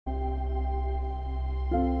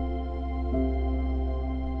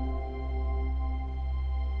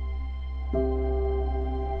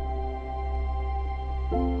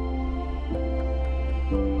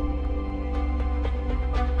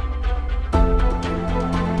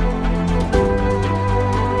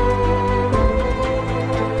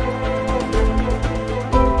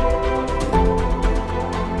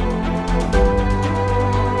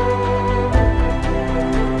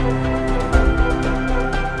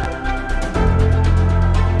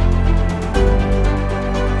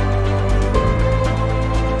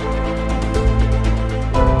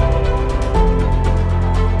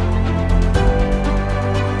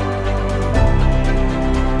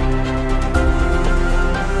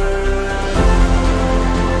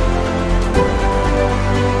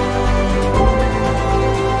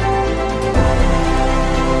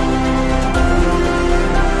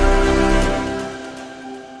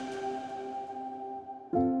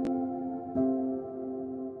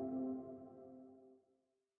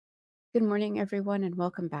Good morning, everyone, and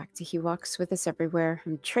welcome back to He Walks With Us Everywhere.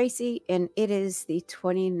 I'm Tracy, and it is the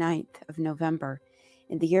 29th of November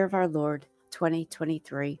in the year of our Lord,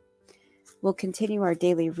 2023. We'll continue our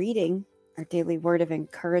daily reading, our daily word of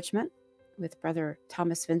encouragement with Brother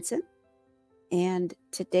Thomas Vincent. And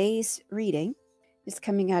today's reading is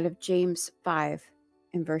coming out of James 5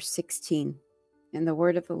 and verse 16. And the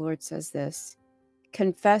word of the Lord says this: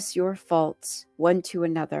 "Confess your faults one to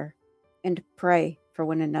another, and pray for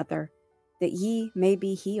one another, that ye may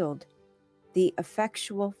be healed. The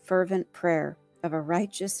effectual fervent prayer of a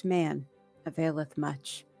righteous man availeth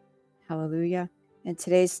much." Hallelujah. And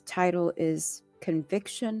today's title is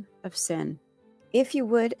Conviction of Sin. If you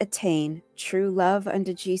would attain true love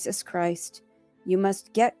unto Jesus Christ, you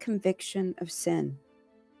must get conviction of sin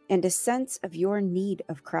and a sense of your need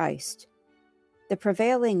of Christ. The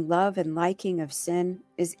prevailing love and liking of sin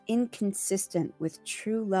is inconsistent with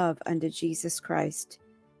true love unto Jesus Christ.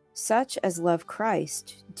 Such as love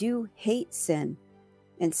Christ do hate sin,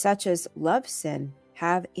 and such as love sin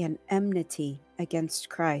have an enmity against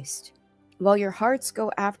Christ. While your hearts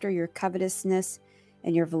go after your covetousness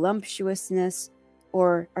and your voluptuousness,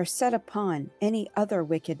 or are set upon any other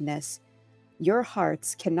wickedness, your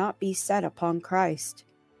hearts cannot be set upon Christ.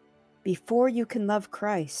 Before you can love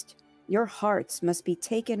Christ, your hearts must be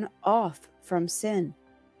taken off from sin.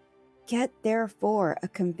 Get therefore a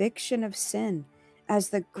conviction of sin as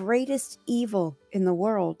the greatest evil in the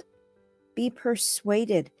world. Be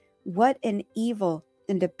persuaded what an evil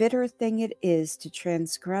and a bitter thing it is to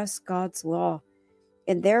transgress God's law,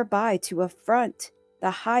 and thereby to affront the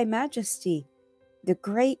high majesty, the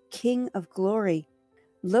great King of glory.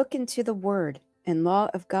 Look into the word and law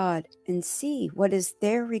of God, and see what is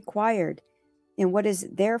there required and what is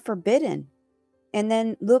there forbidden, and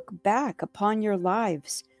then look back upon your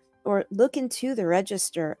lives, or look into the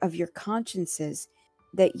register of your consciences,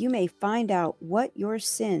 that you may find out what your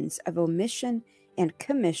sins of omission and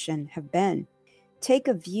commission have been. Take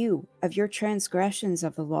a view of your transgressions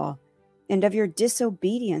of the law, and of your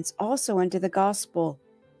disobedience also unto the gospel.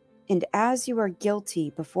 And as you are guilty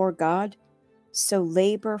before God, so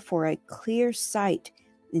labor for a clear sight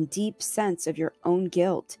and deep sense of your own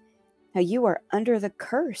guilt, how you are under the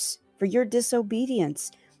curse for your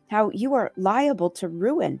disobedience, how you are liable to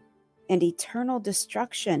ruin and eternal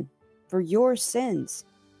destruction for your sins.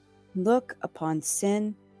 Look upon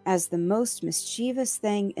sin as the most mischievous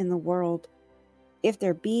thing in the world. If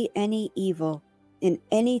there be any evil in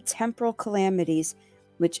any temporal calamities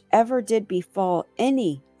which ever did befall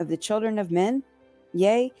any of the children of men,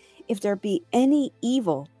 yea, if there be any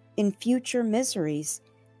evil in future miseries,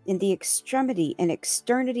 in the extremity and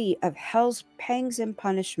externity of hell's pangs and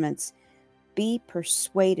punishments, be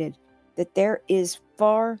persuaded that there is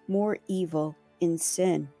far more evil in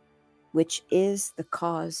sin, which is the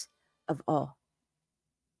cause of all.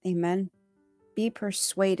 Amen. Be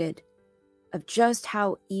persuaded of just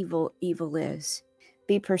how evil is.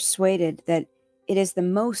 Be persuaded that it is the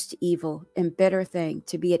most evil and bitter thing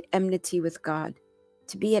to be at enmity with God.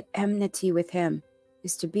 To be at enmity with Him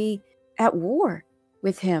is to be at war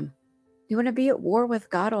with Him. You want to be at war with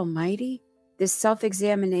God Almighty? This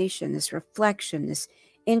self-examination, this reflection, this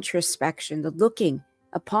introspection, the looking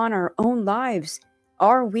upon our own lives.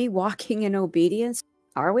 Are we walking in obedience?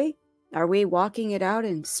 Are we? Are we walking it out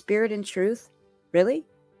in spirit and truth? Really?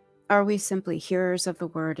 Are we simply hearers of the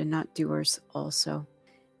word and not doers also?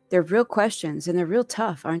 They're real questions, and they're real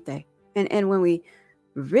tough, aren't they? And when we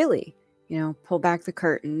really, pull back the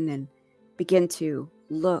curtain and begin to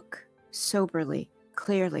look soberly,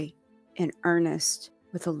 clearly, and earnest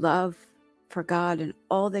with a love for God and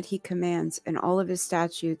all that He commands and all of His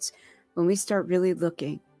statutes, when we start really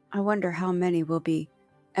looking, I wonder how many will be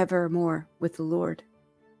evermore with the Lord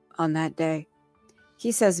on that day.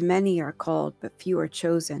 He says many are called, but few are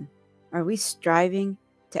chosen. Are we striving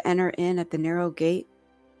to enter in at the narrow gate?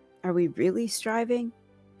 Are we really striving?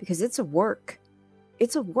 Because it's a work.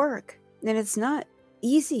 It's a work, and it's not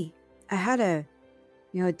easy. I had a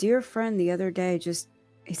dear friend the other day,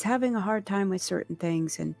 he's having a hard time with certain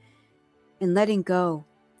things, and letting go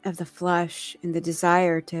of the flesh and the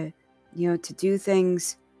desire to do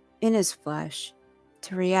things in his flesh,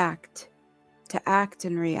 to react, to act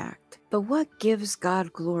and react. But what gives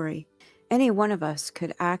God glory? Any one of us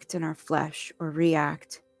could act in our flesh or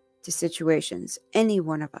react to situations, any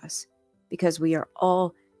one of us, because we are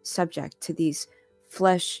all subject to these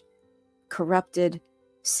flesh corrupted,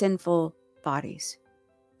 sinful bodies.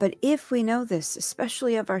 But if we know this,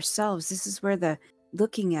 especially of ourselves, this is where the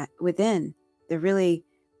looking at within, the really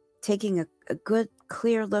taking a good,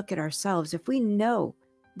 clear look at ourselves. If we know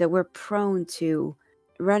that we're prone to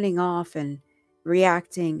running off and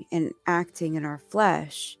reacting and acting in our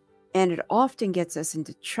flesh, and it often gets us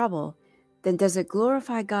into trouble, then does it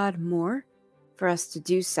glorify God more for us to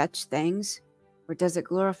do such things? Or does it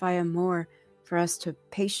glorify Him more for us to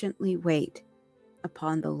patiently wait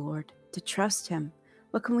upon the Lord, to trust Him?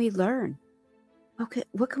 What can we learn?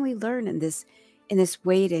 What can we learn in this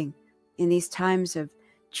waiting, in these times of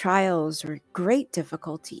trials or great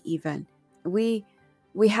difficulty even? We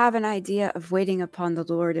have an idea of waiting upon the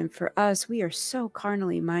Lord, and for us, we are so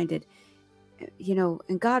carnally minded,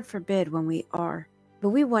 and God forbid when we are. But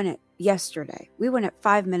we want it yesterday. We want it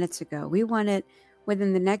 5 minutes ago. We want it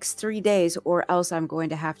within the next 3 days, or else I'm going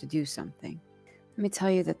to have to do something. Let me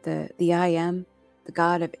tell you that the I Am, the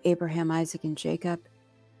God of Abraham, Isaac, and Jacob,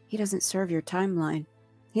 He doesn't serve your timeline.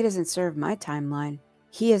 He doesn't serve my timeline.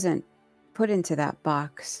 He isn't put into that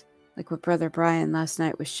box, like what Brother Brian last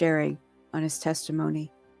night was sharing on his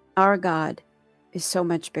testimony. Our God is so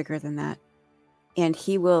much bigger than that, and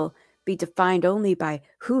He will be defined only by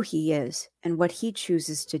who He is and what He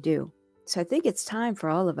chooses to do. So I think it's time for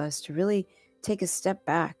all of us to really take a step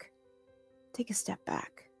back.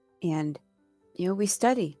 And, we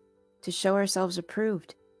study to show ourselves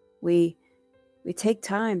approved. We take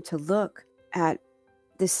time to look at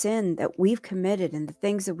the sin that we've committed and the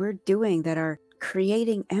things that we're doing that are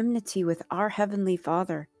creating enmity with our Heavenly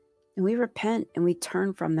Father. And we repent and we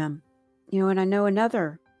turn from them. And I know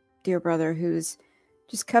another dear brother who's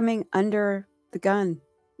just coming under the gun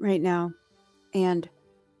right now. And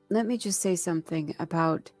let me just say something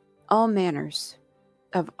about all manners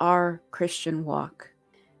of our Christian walk.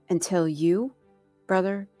 Until you,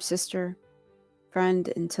 brother, sister,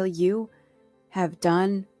 friend, until you have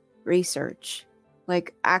done research,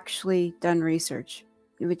 like actually done research,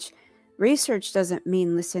 which research doesn't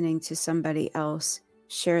mean listening to somebody else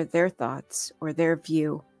share their thoughts or their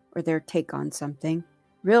view or their take on something.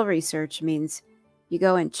 Real research means you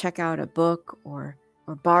go and check out a book or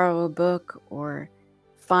borrow a book or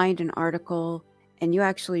find an article and you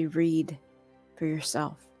actually read for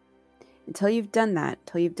yourself. Until you've done that,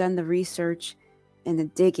 until you've done the research and the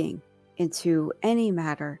digging into any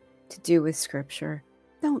matter to do with Scripture,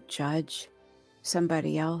 don't judge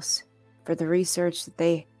somebody else for the research that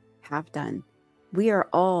they have done. We are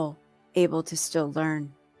all able to still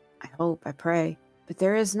learn. I hope, I pray. But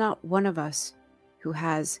there is not one of us who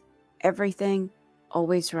has everything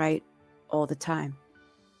always right all the time.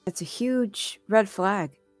 That's a huge red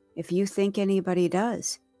flag. If you think anybody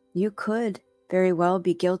does, you could very well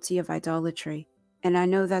be guilty of idolatry. And I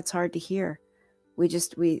know that's hard to hear. We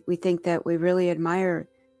think that we really admire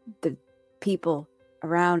the people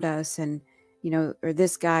around us and, or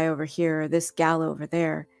this guy over here or this gal over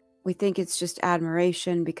there. We think it's just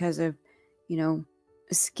admiration because of, a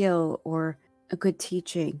skill or a good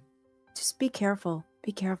teaching. Just be careful.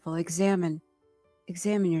 Be careful. Examine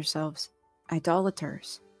yourselves.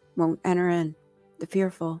 Idolaters won't enter in. The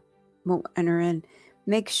fearful won't enter in.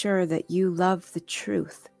 Make sure that you love the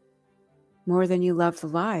truth more than you love the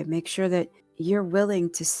lie. Make sure that you're willing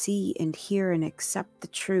to see and hear and accept the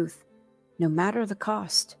truth, no matter the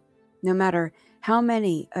cost, no matter how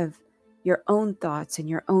many of your own thoughts and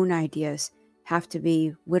your own ideas have to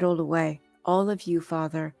be whittled away. All of you,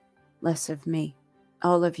 Father, less of me.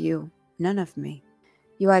 All of you, none of me.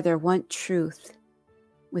 You either want truth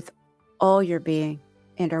with all your being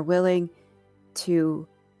and are willing to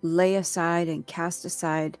lay aside and cast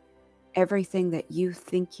aside everything that you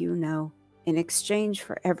think you know in exchange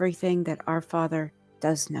for everything that our Father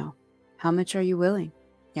does know. How much are you willing?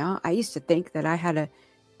 I used to think that I had a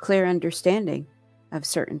clear understanding of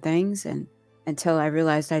certain things, and until I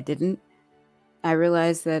realized I didn't. I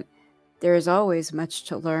realized that there is always much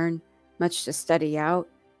to learn, much to study out,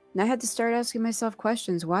 and I had to start asking myself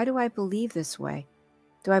questions. Why do I believe this way?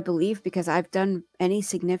 Do I believe because I've done any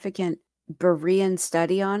significant Berean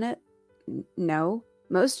study on it? No.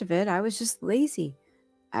 Most of it, I was just lazy.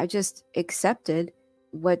 I just accepted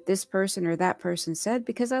what this person or that person said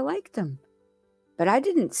because I liked them. But I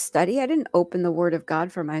didn't study. I didn't open the Word of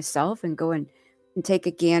God for myself and go and take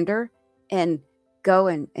a gander and go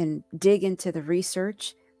and dig into the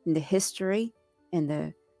research and the history and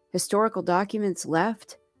the historical documents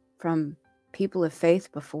left from people of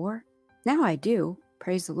faith before. Now I do.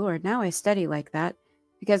 Praise the Lord. Now I study like that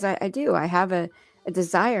because I do. I have a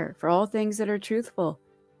desire for all things that are truthful,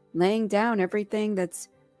 laying down everything that's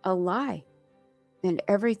a lie and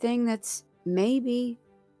everything that's maybe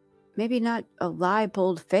not a lie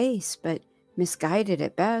bold-faced, but misguided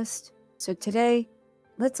at best. So today,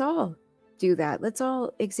 let's all do that. Let's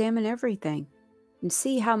all examine everything and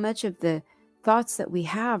see how much of the thoughts that we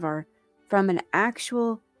have are from an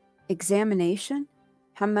actual examination,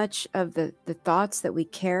 how much of the thoughts that we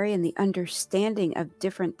carry and the understanding of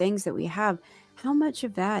different things that we have, how much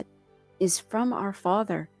of that is from our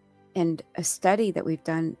Father and a study that we've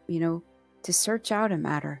done, to search out a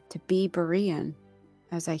matter, to be Berean,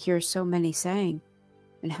 as I hear so many saying,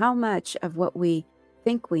 and how much of what we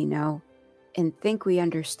think we know and think we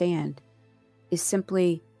understand is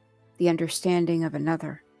simply the understanding of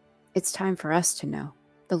another. It's time for us to know.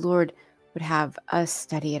 The Lord would have us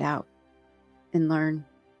study it out and learn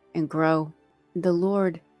and grow. The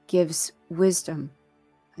Lord gives wisdom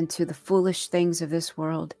unto the foolish things of this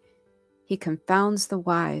world. He confounds the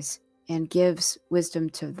wise and gives wisdom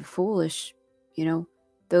to the foolish,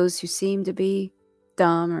 those who seem to be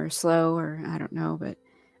dumb or slow or I don't know, but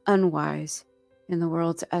unwise in the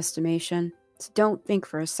world's estimation. So don't think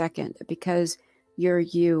for a second that because you're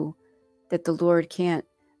you, that the Lord can't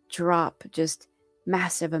drop just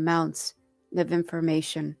massive amounts of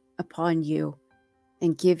information upon you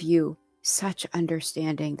and give you such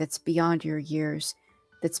understanding that's beyond your years,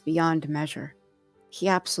 that's beyond measure. He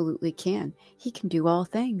absolutely can. He can do all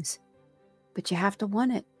things, but you have to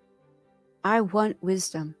want it. I want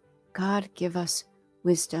wisdom. God, give us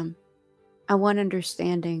wisdom. I want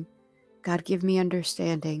understanding. God, give me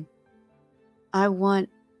understanding. I want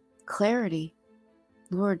clarity.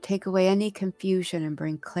 Lord, take away any confusion and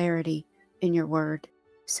bring clarity in your word.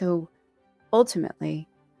 So ultimately,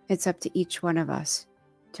 it's up to each one of us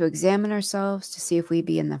to examine ourselves to see if we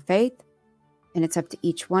be in the faith, and it's up to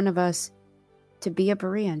each one of us to be a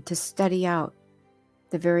Berean, to study out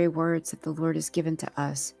the very words that the Lord has given to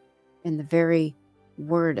us in the very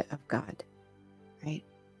word of God, right?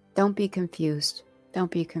 Don't be confused. Don't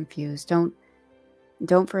be confused.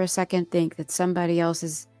 Don't for a second think that somebody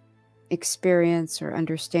else's experience or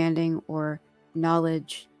understanding or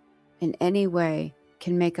knowledge in any way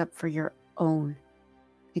can make up for your own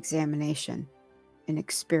examination and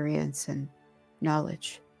experience and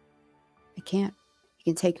knowledge. It can't.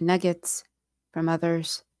 You can take nuggets from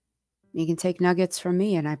others. You can take nuggets from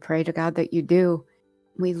me, and I pray to God that you do.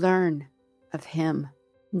 We learn of him.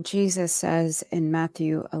 Jesus says in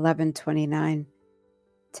Matthew 11:29,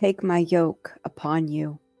 "Take my yoke upon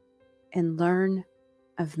you and learn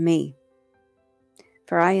of me.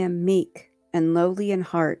 For I am meek and lowly in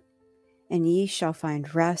heart, and ye shall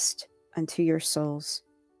find rest unto your souls."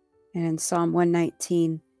 And in Psalm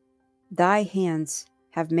 119, "Thy hands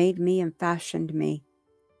have made me and fashioned me.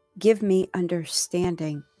 Give me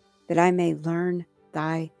understanding that I may learn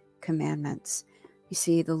thy commandments." You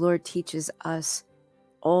see, the Lord teaches us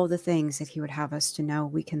all the things that he would have us to know.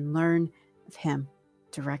 We can learn of him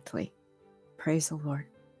directly. Praise the Lord.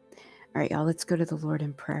 All right, y'all, let's go to the Lord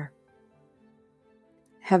in prayer.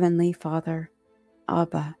 Heavenly Father,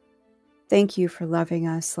 Abba, thank you for loving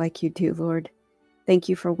us like you do, Lord. Thank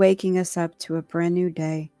you for waking us up to a brand new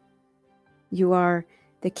day. You are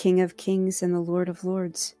the King of Kings and the Lord of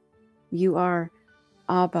Lords. You are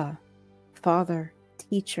Abba, Father,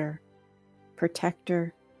 Teacher,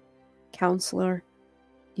 Protector, Counselor.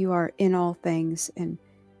 You are in all things and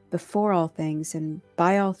before all things and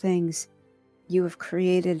by all things. You have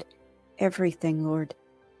created everything, Lord.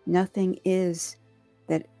 Nothing is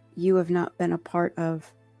that you have not been a part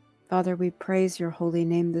of. Father, we praise your holy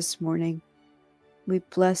name this morning. We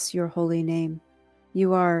bless your holy name.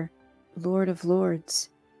 You are Lord of Lords,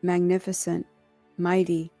 magnificent,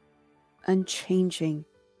 mighty, unchanging,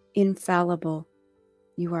 infallible.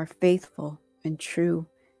 You are faithful and true.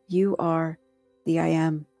 You are the I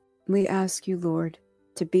am. We ask you, Lord,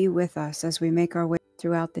 to be with us as we make our way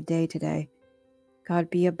throughout the day today.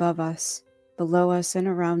 God, be above us, below us, and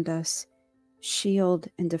around us. Shield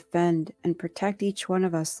and defend and protect each one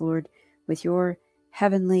of us, Lord, with your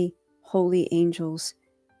heavenly, holy angels.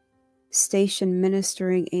 Station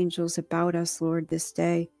ministering angels about us, Lord, this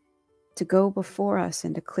day, to go before us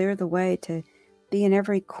and to clear the way, to be in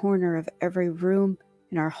every corner of every room,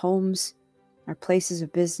 in our homes, our places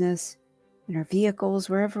of business, in our vehicles,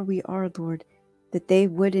 wherever we are, Lord, that they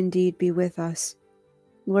would indeed be with us.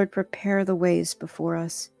 Lord, prepare the ways before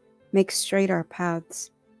us. Make straight our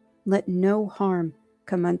paths. Let no harm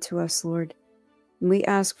come unto us, Lord. And we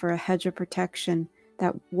ask for a hedge of protection,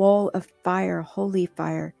 that wall of fire, holy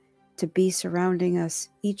fire, to be surrounding us,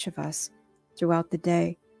 each of us, throughout the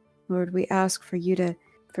day. Lord, we ask for you to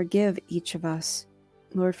forgive each of us.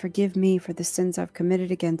 Lord, forgive me for the sins I've committed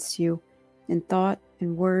against you, in thought,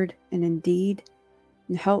 in word, and in deed,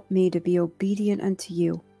 and help me to be obedient unto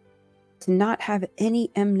you, to not have any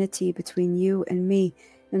enmity between you and me.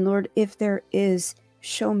 And Lord, if there is,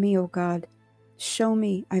 show me, O God, show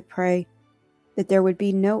me, I pray, that there would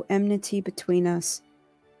be no enmity between us,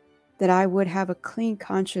 that I would have a clean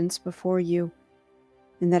conscience before you,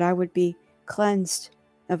 and that I would be cleansed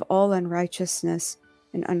of all unrighteousness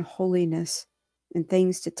and unholiness and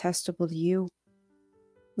things detestable to you.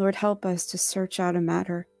 Lord, help us to search out a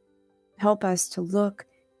matter. Help us to look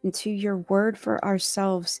into your word for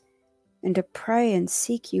ourselves and to pray and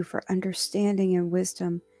seek you for understanding and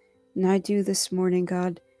wisdom. And I do this morning,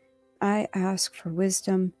 God. I ask for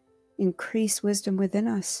wisdom. Increase wisdom within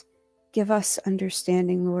us. Give us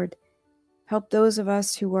understanding, Lord. Help those of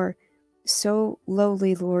us who are so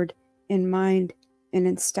lowly, Lord, in mind and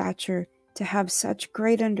in stature, to have such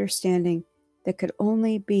great understanding that could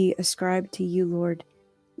only be ascribed to you, Lord,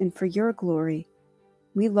 and for your glory.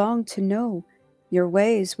 We long to know your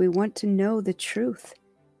ways. We want to know the truth.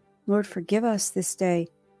 Lord, forgive us this day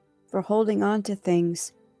for holding on to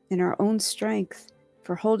things in our own strength,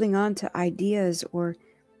 for holding on to ideas or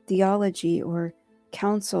theology or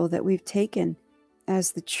counsel that we've taken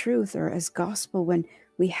as the truth or as gospel when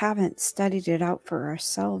we haven't studied it out for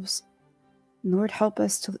ourselves. Lord, help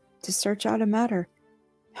us to search out a matter.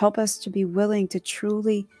 Help us to be willing to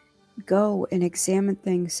truly go and examine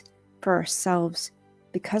things for ourselves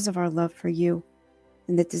because of our love for you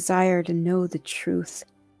and the desire to know the truth.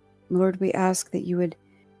 Lord, we ask that you would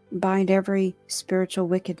bind every spiritual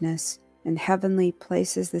wickedness in heavenly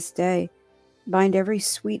places this day. Bind every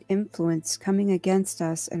sweet influence coming against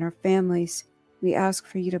us and our families. We ask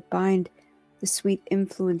for you to bind the sweet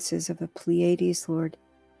influences of the Pleiades, Lord,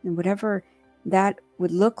 and whatever that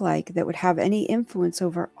would look like that would have any influence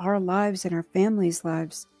over our lives and our families'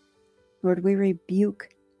 lives. Lord, we rebuke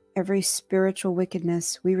every spiritual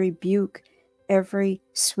wickedness. We rebuke every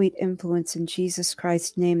sweet influence in Jesus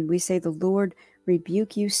Christ's name. We say, the Lord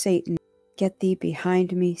rebuke you, Satan. Get thee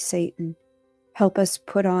behind me, Satan. Help us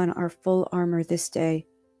put on our full armor this day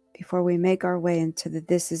before we make our way into the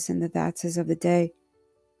thises and the thatses of the day.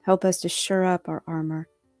 Help us to shore up our armor,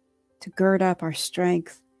 to gird up our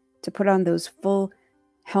strength, to put on those full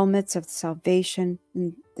helmets of salvation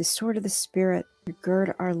and the sword of the Spirit, to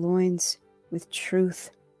gird our loins with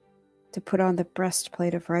truth, to put on the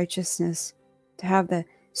breastplate of righteousness, to have the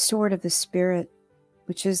sword of the Spirit,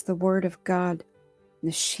 which is the word of God, and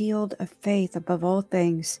the shield of faith above all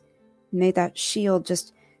things. May that shield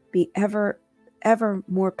just be ever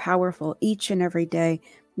more powerful each and every day.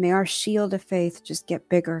 May our shield of faith just get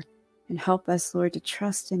bigger and help us, Lord, to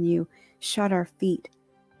trust in you. Shut our feet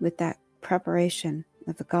with that preparation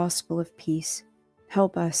of the gospel of peace.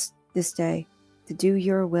 Help us this day to do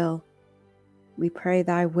your will. We pray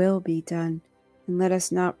thy will be done, and let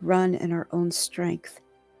us not run in our own strength,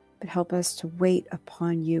 but help us to wait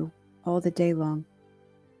upon you all the day long.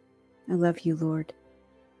 I love you, Lord.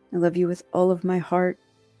 I love you with all of my heart,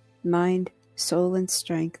 mind, soul, and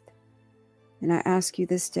strength. And I ask you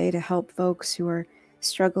this day to help folks who are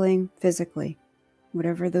struggling physically,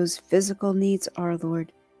 whatever those physical needs are,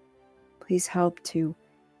 Lord. Please help to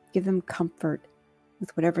give them comfort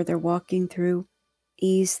with whatever they're walking through,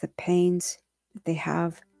 ease the pains that they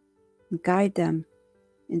have, and guide them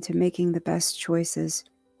into making the best choices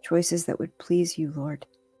that would please you, Lord.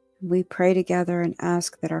 We pray together and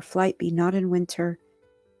ask that our flight be not in winter,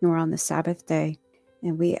 nor on the Sabbath day,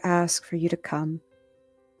 and we ask for you to come.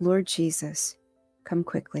 Lord Jesus, come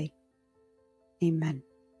quickly. Amen.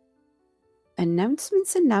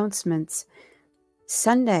 Announcements.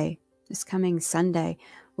 Sunday, this coming Sunday,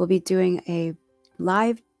 we'll be doing a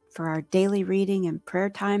live for our daily reading and prayer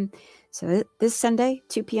time. So this Sunday,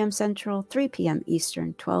 2 p.m. Central, 3 p.m.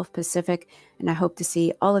 Eastern, 12 Pacific, and I hope to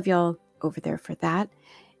see all of y'all over there for that.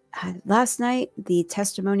 Last night, the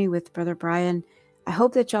testimony with Brother Brian, I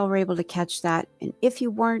hope that y'all were able to catch that. And if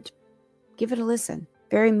you weren't, give it a listen.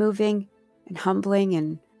 Very moving and humbling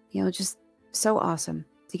and, just so awesome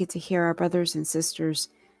to get to hear our brothers and sisters'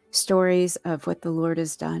 stories of what the Lord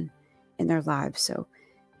has done in their lives. So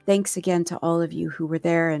thanks again to all of you who were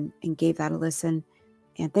there and gave that a listen.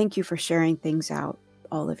 And thank you for sharing things out,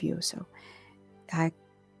 all of you. So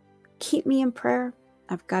keep me in prayer.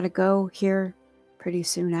 I've got to go here pretty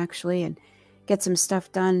soon, actually, and get some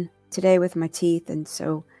stuff done today with my teeth. And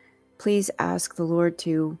so please ask the Lord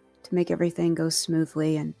to make everything go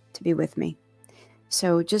smoothly and to be with me.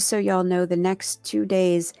 So just so y'all know, the next 2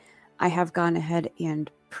 days I have gone ahead and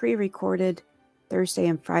pre-recorded Thursday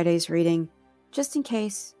and Friday's reading, just in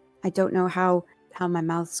case. I don't know how my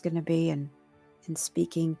mouth's going to be and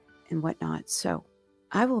speaking and whatnot. So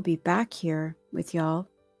I will be back here with y'all,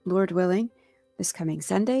 Lord willing, this coming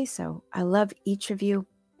Sunday. So I love each of you,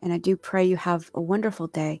 and I do pray you have a wonderful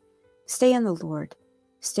day. Stay in the Lord.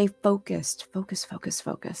 Stay focused.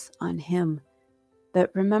 Focus on Him.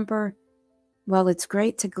 But remember, while it's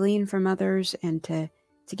great to glean from others and to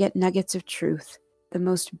get nuggets of truth, the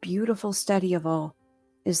most beautiful study of all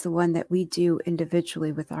is the one that we do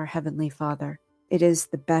individually with our Heavenly Father. It is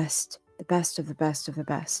the best of the best of the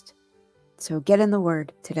best. So get in the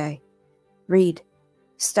Word today. Read,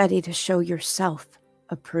 study to show yourself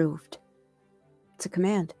approved. It's a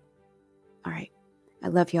command. All right. I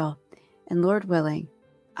love y'all. And Lord willing,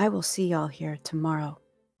 I will see y'all here tomorrow.